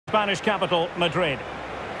Spanish capital, Madrid.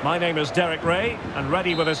 My name is Derek Ray, and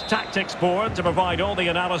ready with his tactics board to provide all the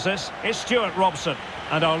analysis is Stuart Robson.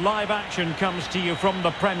 And our live action comes to you from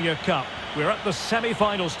the Premier Cup. We're at the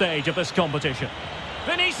semi-final stage of this competition.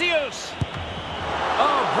 Vinicius!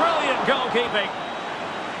 Oh, brilliant goalkeeping.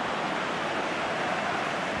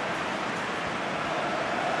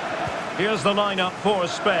 Here's the lineup for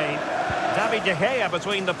Spain. David De Gea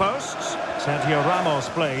between the posts. Sergio Ramos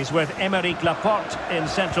plays with Aymeric Laporte in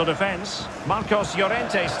central defence. Marcos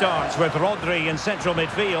Llorente starts with Rodri in central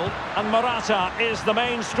midfield. And Morata is the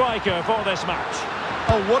main striker for this match.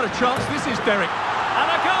 Oh, what a chance this is, Derek. And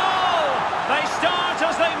a goal! They start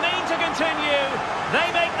as they mean to continue. They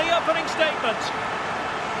make the opening statement.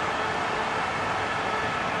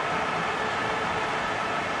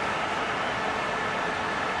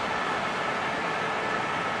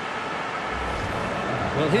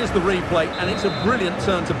 Well, here's the replay, and it's a brilliant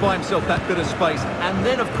turn to buy himself that bit of space. And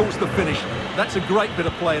then, of course, the finish. That's a great bit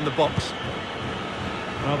of play in the box.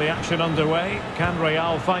 Well, the action underway. Can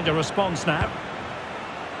Real find a response now?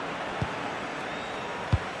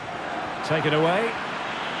 Take it away.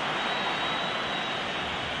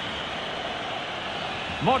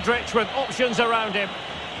 Modric with options around him.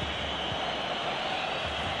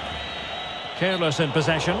 Careless in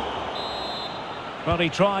possession. Well, he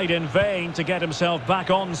tried in vain to get himself back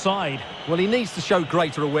onside. Well, he needs to show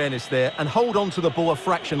greater awareness there and hold on to the ball a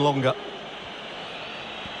fraction longer.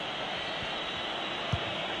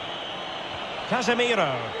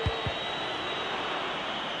 Casemiro.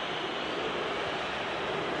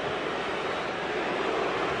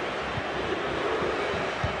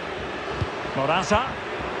 Morata.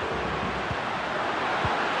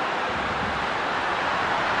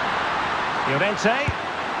 Llorente.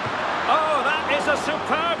 Oh, that is a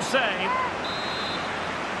superb save.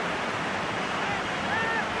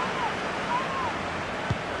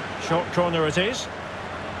 Short corner it is.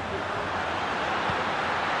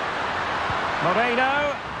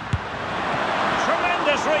 Moreno.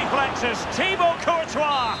 Tremendous reflexes. Thibaut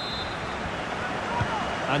Courtois.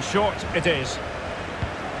 And short it is.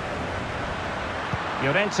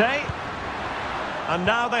 Llorente. And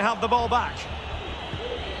now they have the ball back.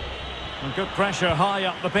 And good pressure high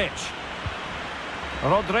up the pitch.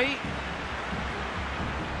 Rodri.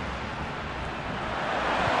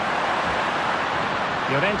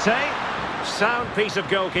 Llorente. Sound piece of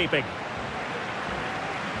goalkeeping.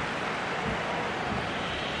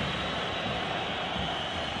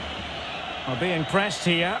 Are being pressed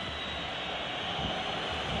here.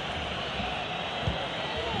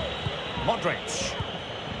 Modric.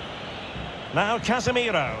 Now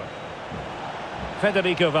Casemiro.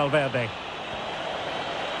 Federico Valverde.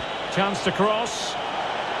 Chance to cross.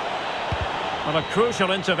 And a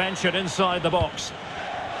crucial intervention inside the box.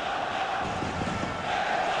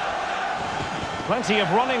 Plenty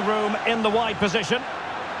of running room in the wide position.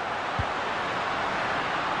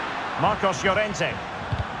 Marcos Llorente.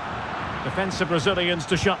 Defensive Brazilians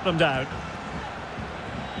to shut them down.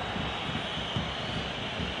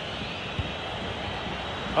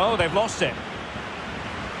 Oh, they've lost it.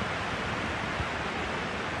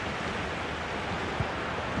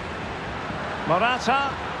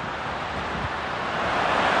 Morata.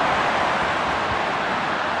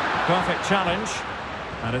 Perfect challenge.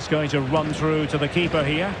 And it's going to run through to the keeper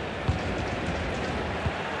here.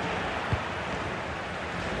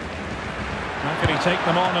 How can he take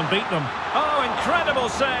them on and beat them? Oh, incredible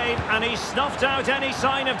save. And he snuffed out any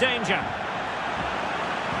sign of danger.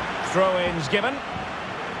 Throw-ins given.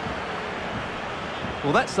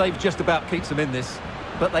 Well, that save just about keeps them in this.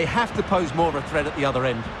 But they have to pose more of a threat at the other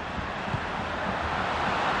end.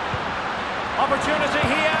 Opportunity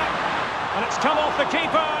here, and it's come off the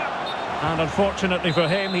keeper. And unfortunately for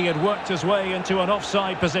him, he had worked his way into an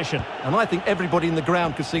offside position. And I think everybody in the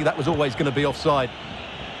ground could see that was always going to be offside.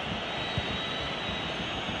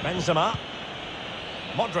 Benzema.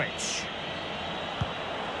 Modric.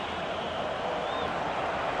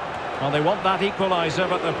 Well, they want that equaliser,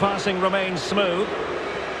 but the passing remains smooth.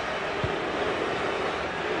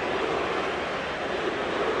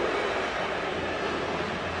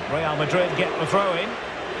 Real Madrid get the throw-in.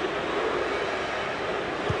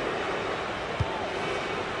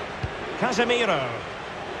 Casemiro.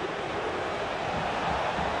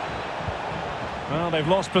 Well, they've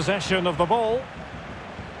lost possession of the ball.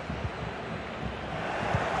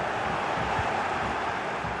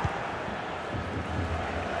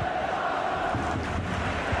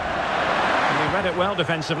 And he read it well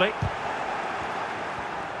defensively.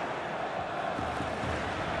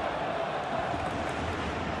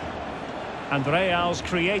 And Real's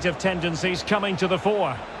creative tendencies coming to the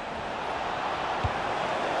fore.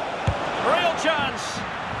 chance.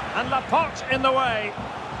 And Laporte in the way.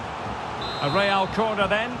 A Real corner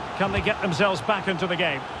then. Can they get themselves back into the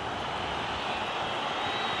game?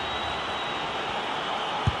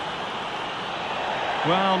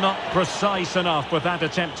 Well, not precise enough with that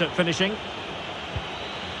attempt at finishing.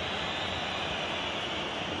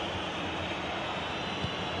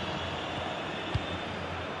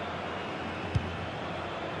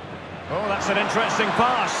 Oh, that's an interesting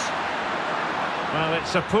pass. Well,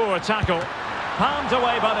 it's a poor tackle. Palmed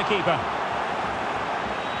away by the keeper.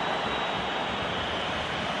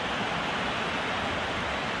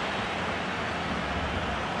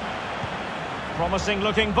 Promising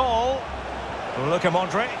looking ball. Look at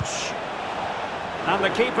Modric. And the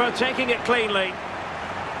keeper taking it cleanly.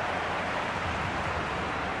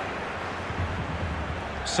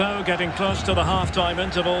 So, getting close to the half-time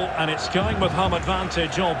interval, and it's going with home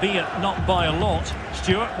advantage, albeit not by a lot.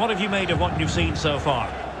 Stuart, what have you made of what you've seen so far?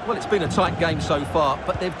 Well, it's been a tight game so far,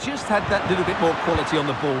 but they've just had that little bit more quality on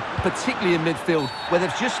the ball, particularly in midfield, where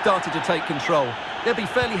they've just started to take control. They'll be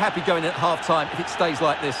fairly happy going at half-time if it stays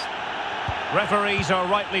like this. Referees are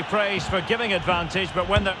rightly praised for giving advantage, but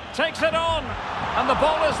when they takes it on, and the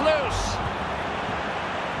ball is loose.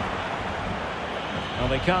 Well,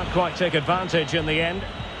 they can't quite take advantage in the end.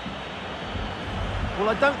 Well,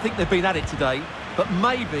 I don't think they've been at it today, but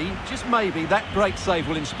maybe, just maybe, that great save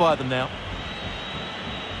will inspire them now.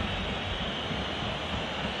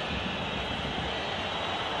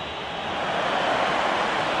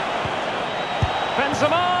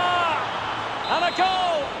 Benzema! And a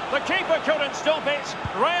goal! The keeper couldn't stop it.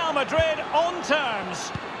 Real Madrid on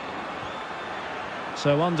terms.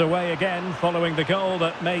 So underway again following the goal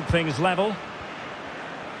that made things level.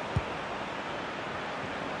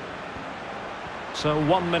 So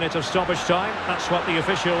 1 minute of stoppage time. That's what the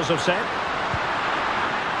officials have said.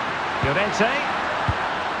 Llorente.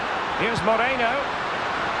 Here's Moreno.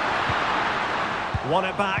 Won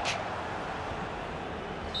it back.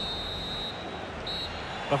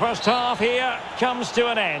 The first half here comes to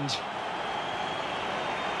an end.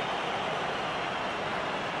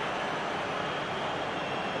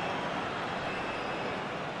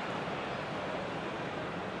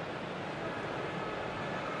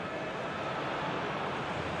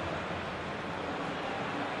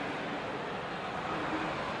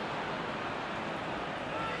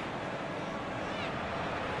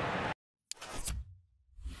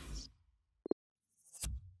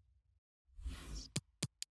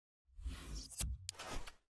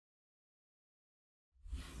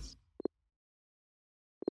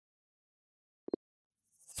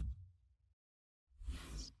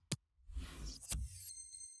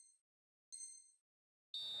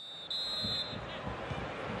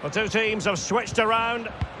 The two teams have switched around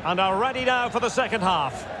and are ready now for the second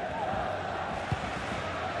half.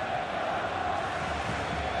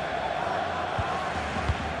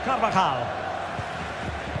 Carvajal.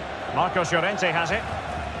 Marcos Llorente has it.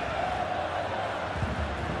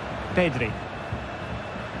 Pedri.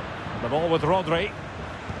 The ball with Rodri.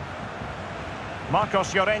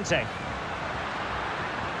 Marcos Llorente.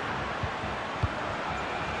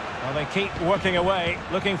 Well, they keep working away,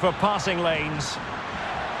 looking for passing lanes.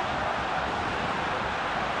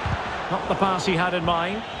 Not the pass he had in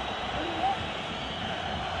mind.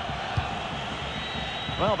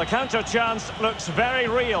 Well, the counter chance looks very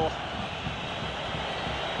real.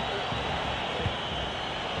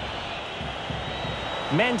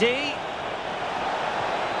 Mendy.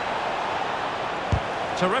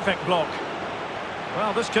 Terrific block.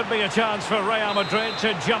 Well, this could be a chance for Real Madrid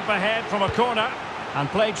to jump ahead from a corner, and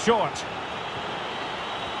played short.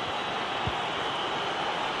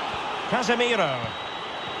 Casemiro.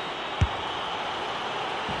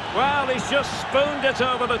 Well, he's just spooned it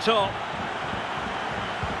over the top.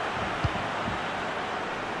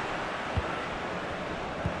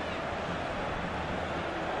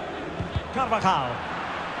 Carvajal.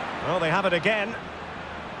 Well, they have it again.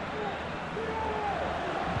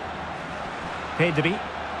 Pedri.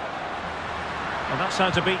 Well, that's how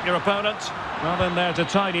to beat your opponent. Well, in there to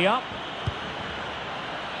tidy up.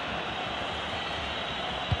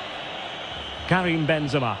 Karim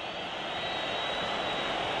Benzema.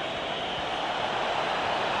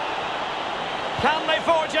 Can they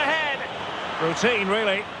forge ahead? Routine,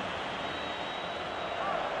 really.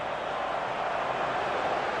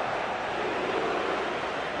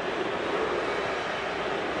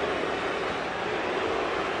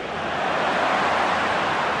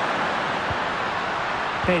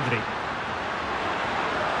 Pedri.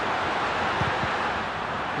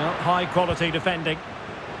 Well, high quality defending.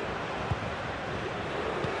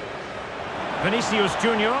 Vinicius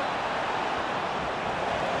Junior.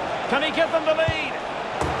 Can he give them the lead?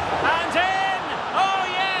 And in! Oh,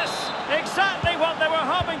 yes! Exactly what they were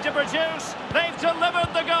hoping to produce. They've delivered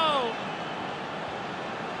the goal.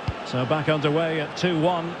 So back underway at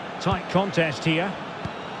 2-1. Tight contest here.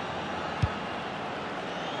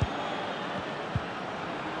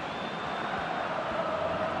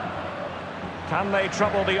 Can they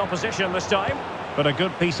trouble the opposition this time? But a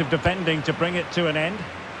good piece of defending to bring it to an end.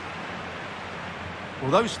 Well,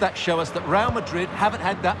 those stats show us that Real Madrid haven't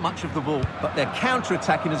had that much of the ball, but their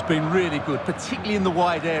counter-attacking has been really good, particularly in the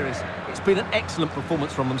wide areas. It's been an excellent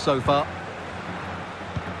performance from them so far.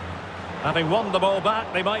 Having won the ball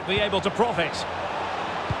back, they might be able to profit.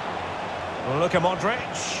 Look at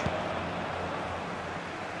Modric.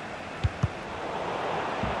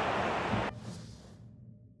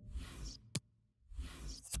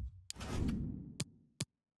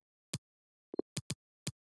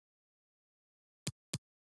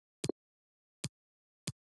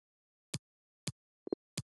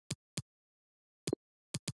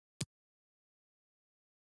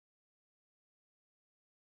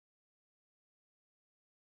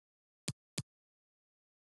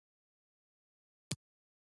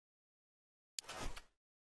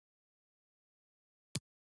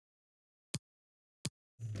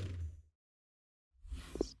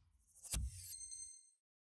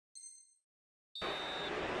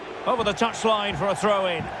 Over the touchline for a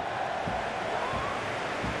throw-in.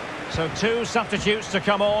 So two substitutes to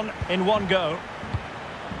come on in one go.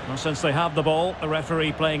 Well, since they have the ball, the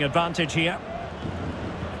referee playing advantage here.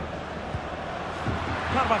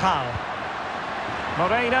 Carvajal.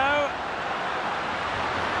 Moreno.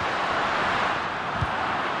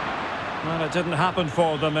 Well, it didn't happen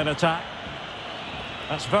for them in attack.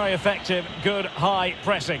 That's very effective, good high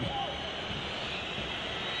pressing.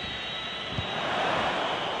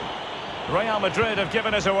 Real Madrid have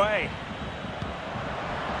given us away.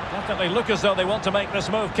 Definitely look as though they want to make this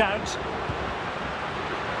move count.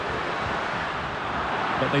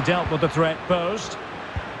 But they dealt with the threat posed.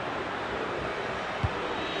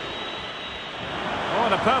 Oh,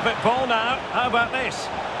 and a perfect ball now. How about this?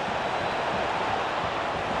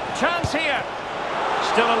 Chance here.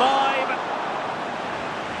 Still alive.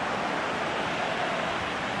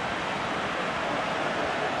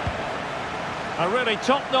 A really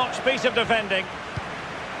top-notch piece of defending.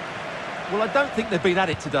 Well, I don't think they've been at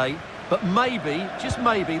it today, but maybe, just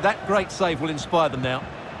maybe, that great save will inspire them now.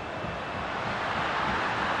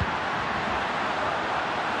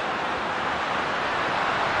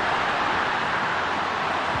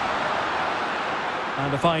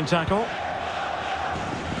 And a fine tackle.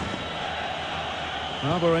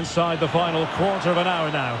 Well, we're inside the final quarter of an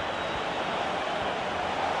hour now.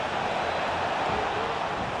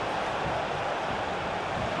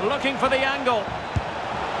 Looking for the angle.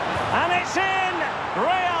 And it's in!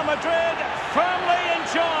 Real Madrid firmly in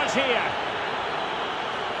charge here.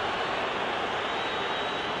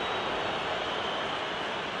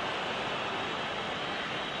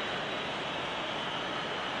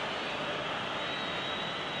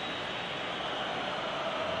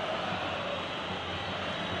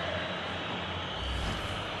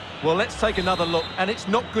 Well, let's take another look, and it's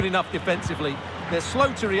not good enough defensively. They're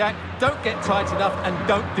slow to react, don't get tight enough, and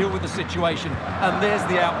don't deal with the situation. And there's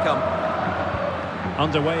the outcome.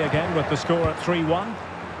 Underway again with the score at 3-1.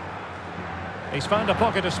 He's found a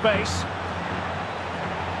pocket of space.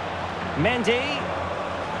 Mendy.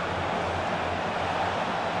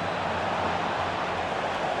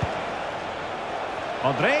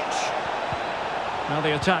 Modric. Now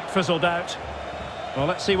the attack fizzled out. Well,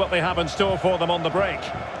 let's see what they have in store for them on the break.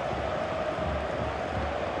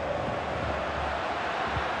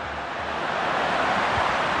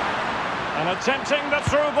 And attempting the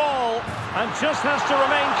through ball, and just has to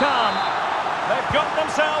remain calm. They've got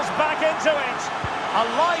themselves back into it. A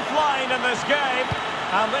lifeline in this game,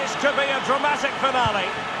 and this could be a dramatic finale.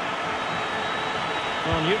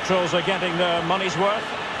 Well, neutrals are getting their money's worth.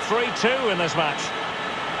 3-2 in this match.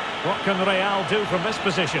 What can Real do from this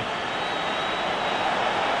position?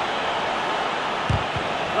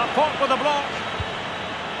 Laporte with a block.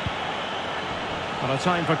 And a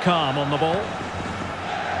time for calm on the ball.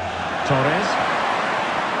 Torres.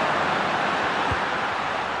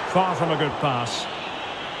 Far from a good pass.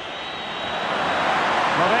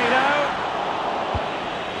 Moreno.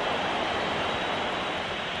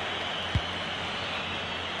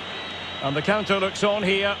 And the counter looks on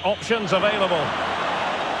here. Options available.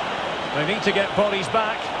 They need to get bodies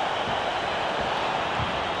back.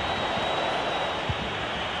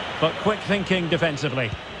 But quick thinking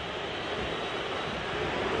defensively.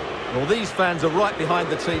 Well, these fans are right behind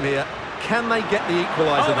the team here. Can they get the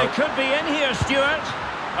equaliser? Oh, they could be in here, Stuart.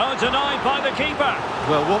 Oh, denied by the keeper.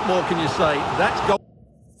 Well, what more can you say? That's goal.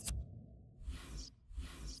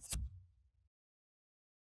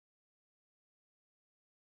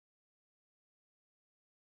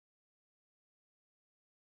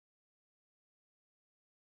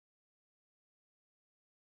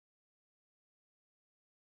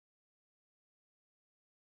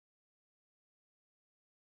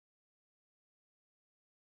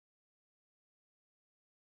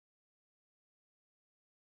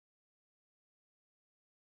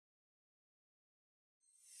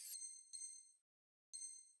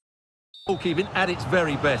 Goalkeeping at its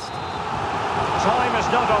very best. Time is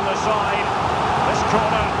not on the side. This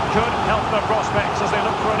corner could help the prospects as they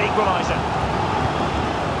look for an equaliser.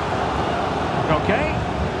 Okay.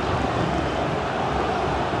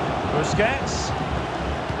 Busquets.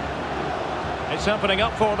 It's opening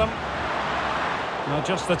up for them. Well,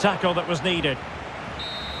 just the tackle that was needed.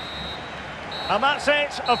 And that's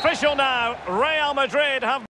it. Official now. Real Madrid have...